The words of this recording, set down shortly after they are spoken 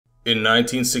In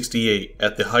 1968,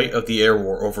 at the height of the air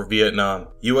war over Vietnam,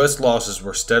 U.S. losses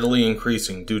were steadily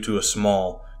increasing due to a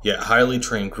small, yet highly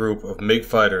trained group of MiG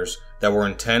fighters that were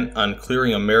intent on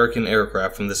clearing American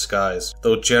aircraft from the skies.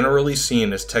 Though generally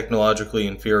seen as technologically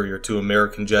inferior to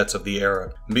American jets of the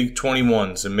era,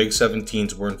 MiG-21s and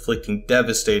MiG-17s were inflicting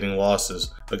devastating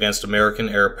losses against American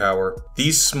air power.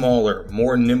 These smaller,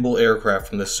 more nimble aircraft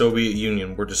from the Soviet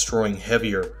Union were destroying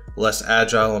heavier, less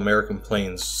agile American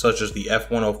planes such as the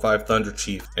F-105 Thunder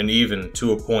Chief and even,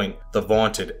 to a point, the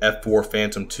vaunted F-4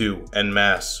 Phantom II en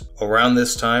masse. Around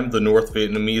this time, the North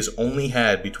Vietnamese only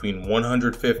had between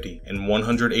 150 and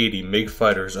 180 MiG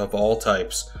fighters of all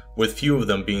types, with few of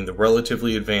them being the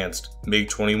relatively advanced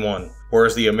MiG-21,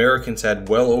 whereas the Americans had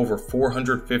well over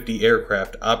 450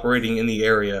 aircraft operating in the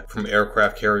area from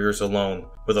aircraft carriers alone,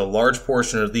 with a large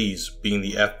portion of these being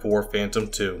the F-4 Phantom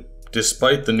II.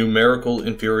 Despite the numerical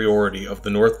inferiority of the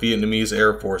North Vietnamese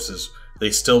air forces,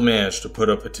 they still managed to put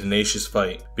up a tenacious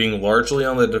fight, being largely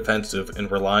on the defensive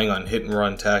and relying on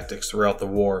hit-and-run tactics throughout the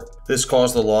war. This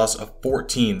caused the loss of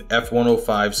 14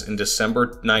 F-105s in December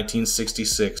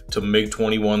 1966 to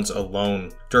MiG-21s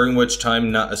alone, during which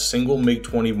time not a single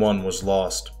MiG-21 was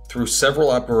lost. Through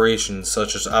several operations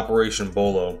such as Operation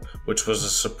Bolo, which was a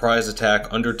surprise attack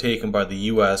undertaken by the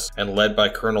US and led by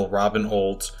Colonel Robin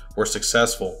Olds, were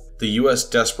successful. The US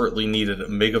desperately needed a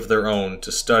MiG of their own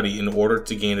to study in order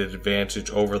to gain an advantage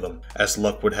over them. As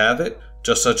luck would have it,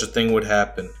 just such a thing would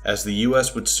happen, as the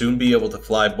US would soon be able to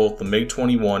fly both the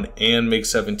MiG-21 and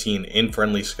MiG-17 in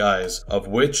friendly skies, of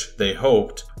which, they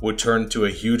hoped, would turn to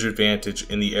a huge advantage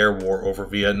in the air war over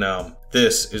Vietnam.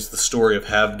 This is the story of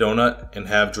Have Doughnut and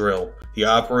Have Drill, the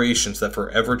operations that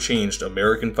forever changed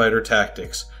American fighter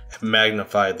tactics and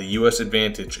magnified the US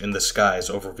advantage in the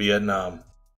skies over Vietnam.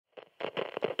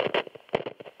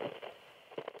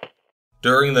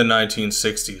 During the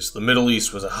 1960s, the Middle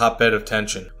East was a hotbed of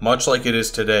tension, much like it is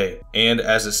today, and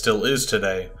as it still is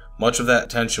today. Much of that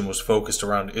tension was focused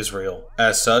around Israel.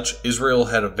 As such, Israel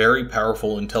had a very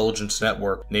powerful intelligence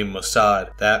network named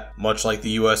Mossad that, much like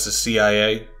the US's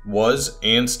CIA, was,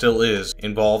 and still is,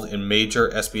 involved in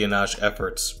major espionage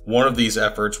efforts. One of these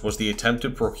efforts was the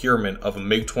attempted procurement of a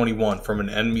MiG-21 from an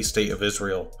enemy state of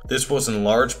Israel. This was in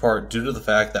large part due to the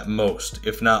fact that most,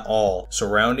 if not all,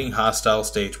 surrounding hostile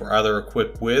states were either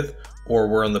equipped with or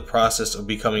were in the process of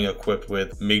becoming equipped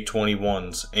with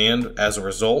MiG-21s, and, as a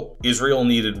result, Israel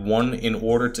needed one in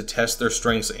order to test their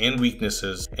strengths and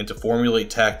weaknesses and to formulate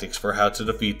tactics for how to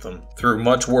defeat them. Through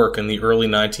much work in the early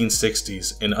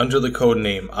 1960s, and under the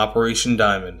codename Operation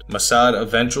Diamond, Mossad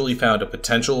eventually found a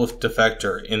potential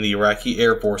defector in the Iraqi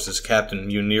Air Force's Captain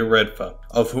Munir Redfa,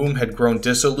 of whom had grown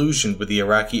disillusioned with the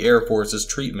Iraqi Air Force's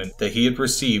treatment that he had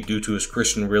received due to his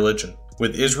Christian religion.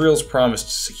 With Israel's promise to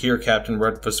secure Captain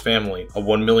Redfa's family a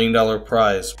 $1 million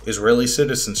prize, Israeli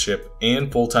citizenship,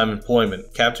 and full-time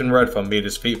employment, Captain Redfa made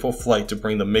his fateful flight to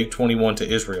bring the MiG-21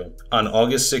 to Israel. On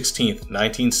August 16,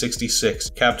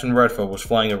 1966, Captain Redfa was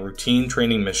flying a routine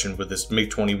training mission with his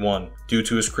MiG-21. Due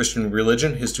to his Christian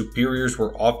religion, his superiors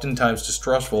were oftentimes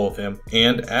distrustful of him,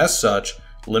 and, as such,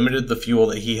 limited the fuel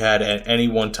that he had at any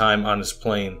one time on his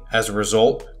plane. As a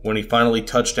result, when he finally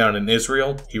touched down in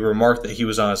Israel, he remarked that he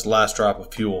was on his last drop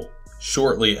of fuel.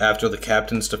 Shortly after the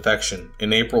captain's defection,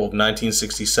 in April of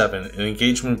 1967, an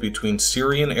engagement between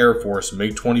Syrian Air Force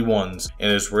MiG-21s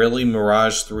and Israeli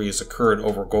Mirage 3s occurred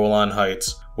over Golan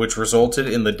Heights, which resulted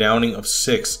in the downing of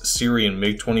 6 Syrian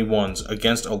MiG-21s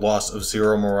against a loss of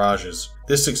 0 Mirages.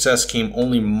 This success came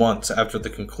only months after the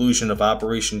conclusion of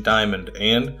Operation Diamond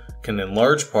and can in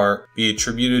large part be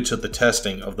attributed to the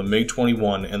testing of the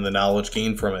MiG-21 and the knowledge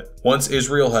gained from it. Once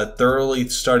Israel had thoroughly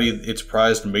studied its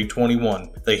prized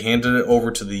MiG-21, they handed it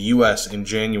over to the US in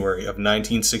January of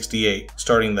 1968,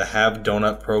 starting the Have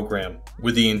Doughnut program,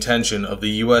 with the intention of the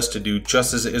US to do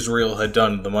just as Israel had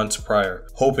done the months prior,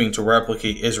 hoping to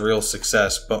replicate Israel's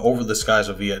success but over the skies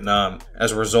of Vietnam.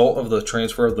 As a result of the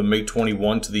transfer of the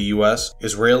MiG-21 to the US,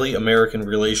 Israeli-American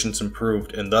relations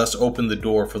improved and thus opened the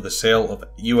door for the sale of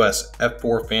US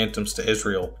F-4 Phantoms to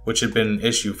Israel, which had been an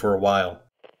issue for a while.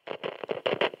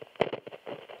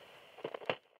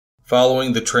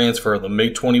 Following the transfer of the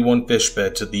MiG-21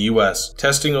 Fishbed to the US,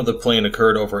 testing of the plane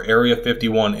occurred over Area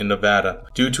 51 in Nevada,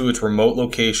 due to its remote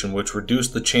location which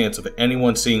reduced the chance of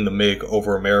anyone seeing the MiG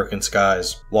over American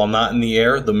skies. While not in the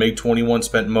air, the MiG-21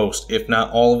 spent most, if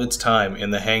not all of its time in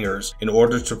the hangars in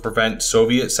order to prevent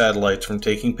Soviet satellites from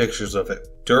taking pictures of it.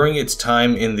 During its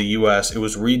time in the US, it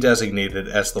was redesignated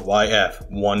as the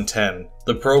YF-110.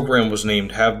 The program was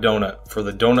named Have Doughnut for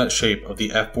the donut shape of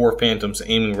the F-4 Phantom's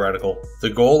aiming reticle.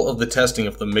 The goal of the testing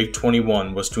of the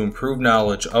MiG-21 was to improve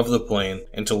knowledge of the plane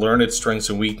and to learn its strengths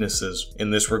and weaknesses.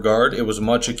 In this regard, it was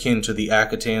much akin to the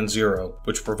Akatan Zero,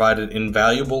 which provided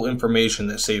invaluable information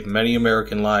that saved many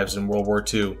American lives in World War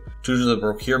II due to the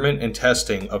procurement and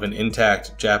testing of an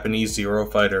intact Japanese Zero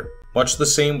fighter. Much the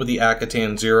same with the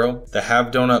Akatan Zero, the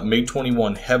Have Doughnut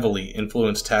MiG-21 heavily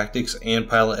influenced tactics and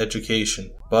pilot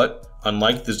education, but,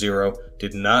 unlike the Zero,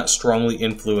 did not strongly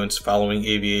influence following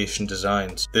aviation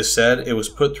designs. This said, it was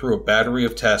put through a battery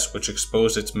of tests which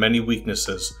exposed its many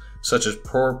weaknesses, such as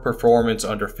poor performance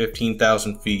under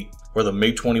 15,000 feet, where the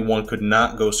MiG-21 could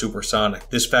not go supersonic.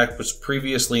 This fact was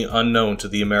previously unknown to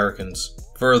the Americans.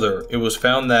 Further, it was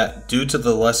found that, due to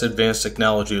the less advanced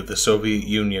technology of the Soviet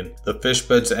Union, the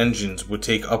fishbed's engines would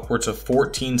take upwards of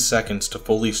 14 seconds to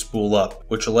fully spool up,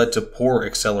 which led to poor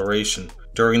acceleration.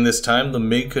 During this time, the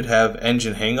MiG could have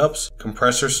engine hangups,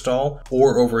 compressor stall,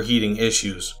 or overheating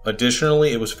issues.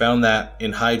 Additionally, it was found that,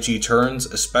 in high G turns,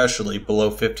 especially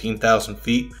below 15,000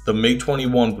 feet, the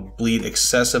MiG-21 would bleed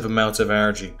excessive amounts of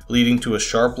energy, leading to a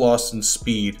sharp loss in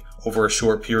speed over a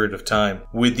short period of time.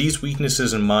 With these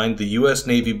weaknesses in mind, the US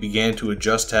Navy began to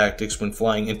adjust tactics when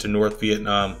flying into North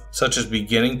Vietnam, such as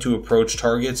beginning to approach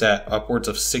targets at upwards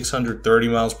of 630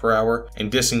 miles per hour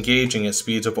and disengaging at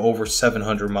speeds of over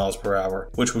 700 miles per hour,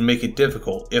 which would make it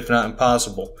difficult, if not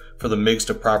impossible, for the MiGs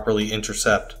to properly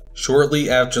intercept. Shortly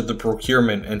after the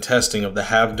procurement and testing of the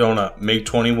Have Doughnut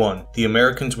MiG-21, the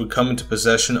Americans would come into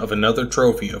possession of another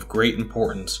trophy of great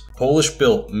importance,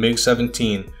 Polish-built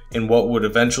MiG-17, in what would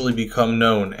eventually become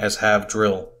known as Have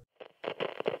Drill.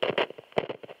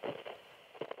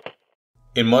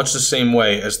 In much the same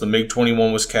way as the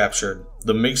MiG-21 was captured,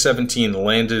 the MiG-17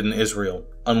 landed in Israel.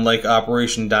 Unlike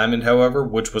Operation Diamond, however,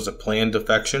 which was a planned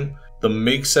defection, the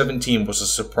MiG-17 was a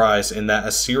surprise in that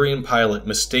a Syrian pilot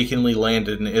mistakenly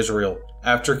landed in Israel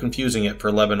after confusing it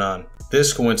for Lebanon.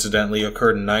 This coincidentally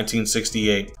occurred in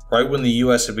 1968, right when the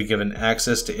US had been given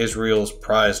access to Israel's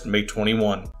prized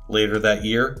MiG-21. Later that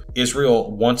year,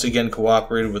 Israel once again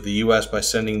cooperated with the US by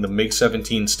sending the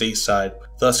MiG-17 stateside,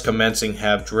 thus commencing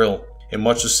Have Drill. In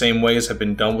much the same way as had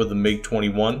been done with the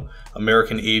MiG-21,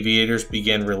 American aviators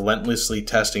began relentlessly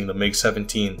testing the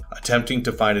MiG-17, attempting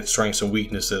to find its strengths and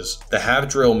weaknesses. The Have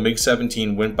Drill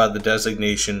MiG-17 went by the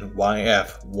designation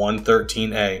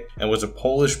YF-113A and was a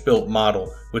Polish-built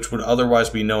model which would otherwise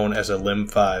be known as a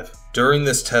LIM-5. During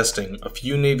this testing, a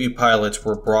few Navy pilots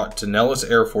were brought to Nellis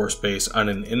Air Force Base on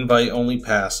an invite-only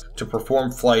pass to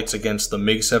perform flights against the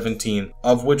MiG-17,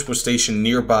 of which was stationed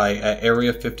nearby at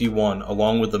Area 51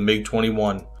 along with the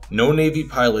MiG-21. No Navy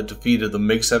pilot defeated the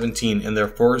MiG-17 in their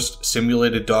first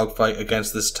simulated dogfight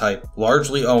against this type,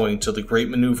 largely owing to the great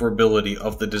maneuverability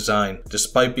of the design,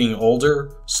 despite being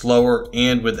older, slower,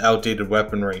 and with outdated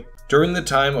weaponry. During the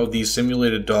time of these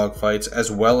simulated dogfights,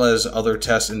 as well as other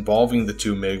tests involving the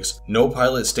two MiGs, no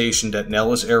pilot stationed at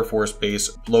Nellis Air Force Base,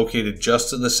 located just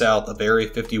to the south of Area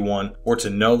 51, were to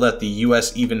know that the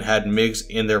US even had MiGs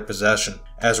in their possession.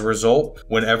 As a result,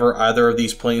 whenever either of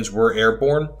these planes were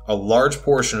airborne, a large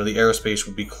portion of the airspace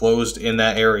would be closed in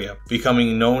that area,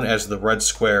 becoming known as the Red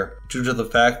Square, due to the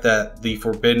fact that the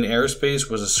forbidden airspace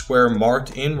was a square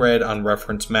marked in red on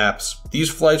reference maps.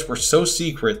 These flights were so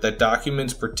secret that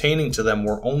documents pertaining to them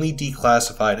were only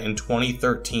declassified in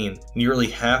 2013,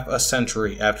 nearly half a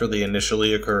century after they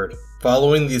initially occurred.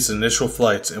 Following these initial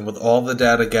flights and with all the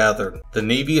data gathered, the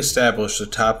Navy established the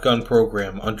Top Gun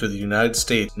program under the United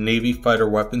States Navy Fighter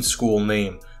Weapons School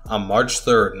name on March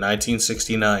 3,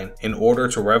 1969, in order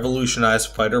to revolutionize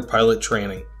fighter pilot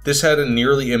training. This had a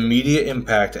nearly immediate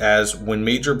impact as, when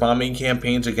major bombing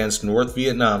campaigns against North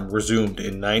Vietnam resumed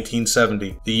in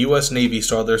 1970, the US Navy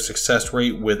saw their success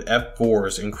rate with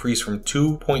F-4s increase from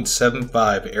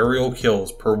 2.75 aerial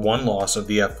kills per one loss of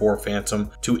the F-4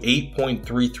 Phantom to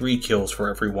 8.33 kills for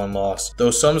every one loss,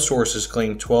 though some sources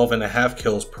claim 12.5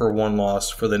 kills per one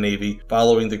loss for the Navy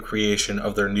following the creation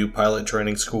of their new pilot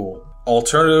training school.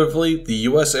 Alternatively, the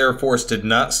US Air Force did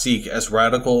not seek as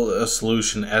radical a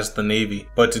solution as the Navy,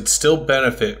 but did still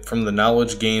benefit from the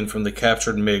knowledge gained from the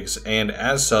captured MiGs and,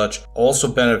 as such, also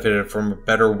benefited from a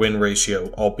better win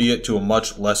ratio, albeit to a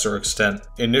much lesser extent.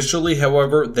 Initially,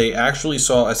 however, they actually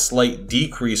saw a slight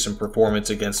decrease in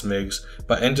performance against MiGs,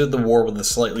 but ended the war with a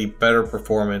slightly better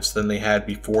performance than they had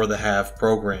before the Have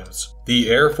programs. The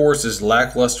Air Force's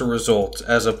lackluster results,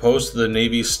 as opposed to the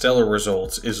Navy's stellar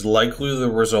results, is likely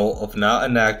the result of not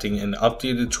enacting an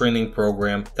updated training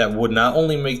program that would not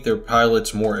only make their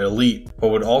pilots more elite, but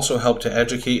would also help to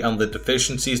educate on the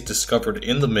deficiencies discovered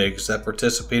in the MiGs that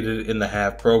participated in the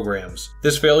HAV programs.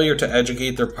 This failure to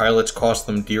educate their pilots cost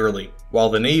them dearly, while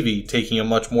the Navy, taking a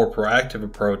much more proactive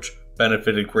approach,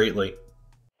 benefited greatly.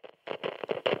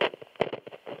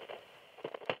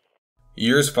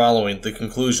 Years following the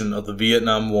conclusion of the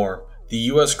Vietnam War, the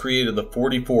U.S. created the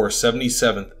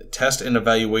 4477th Test and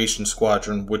Evaluation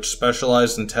Squadron, which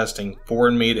specialized in testing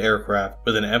foreign-made aircraft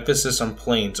with an emphasis on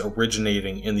planes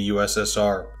originating in the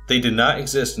USSR. They did not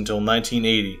exist until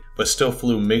 1980, but still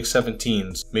flew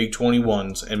MiG-17s,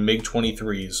 MiG-21s, and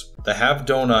MiG-23s. The half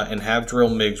Doughnut and half drill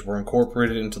MiGs were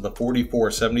incorporated into the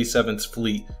 4477's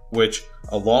fleet, which,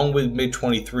 along with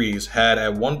MiG-23s, had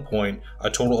at one point a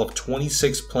total of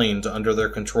 26 planes under their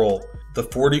control. The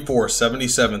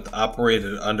 4477th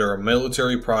operated under a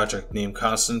military project named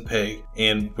Constant Pay,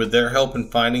 and with their help in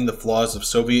finding the flaws of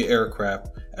Soviet aircraft,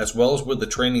 as well as with the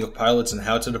training of pilots and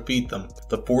how to defeat them,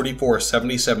 the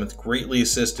 4477th greatly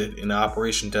assisted in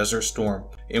Operation Desert Storm,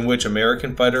 in which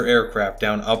American fighter aircraft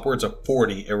downed upwards of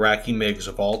 40 Iraqi MiGs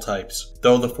of all types.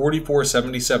 Though the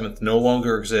 4477th no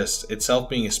longer exists, itself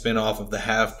being a spin-off of the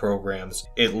HAV programs,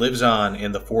 it lives on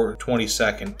in the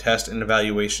 422nd Test and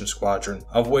Evaluation Squadron,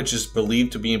 of which is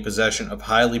believed to be in possession of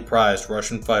highly prized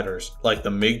Russian fighters like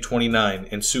the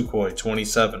MiG-29 and Sukhoi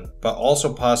 27, but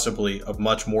also possibly of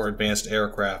much more advanced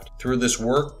aircraft. Through this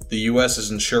work, the US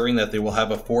is ensuring that they will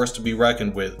have a force to be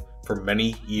reckoned with for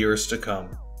many years to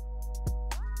come.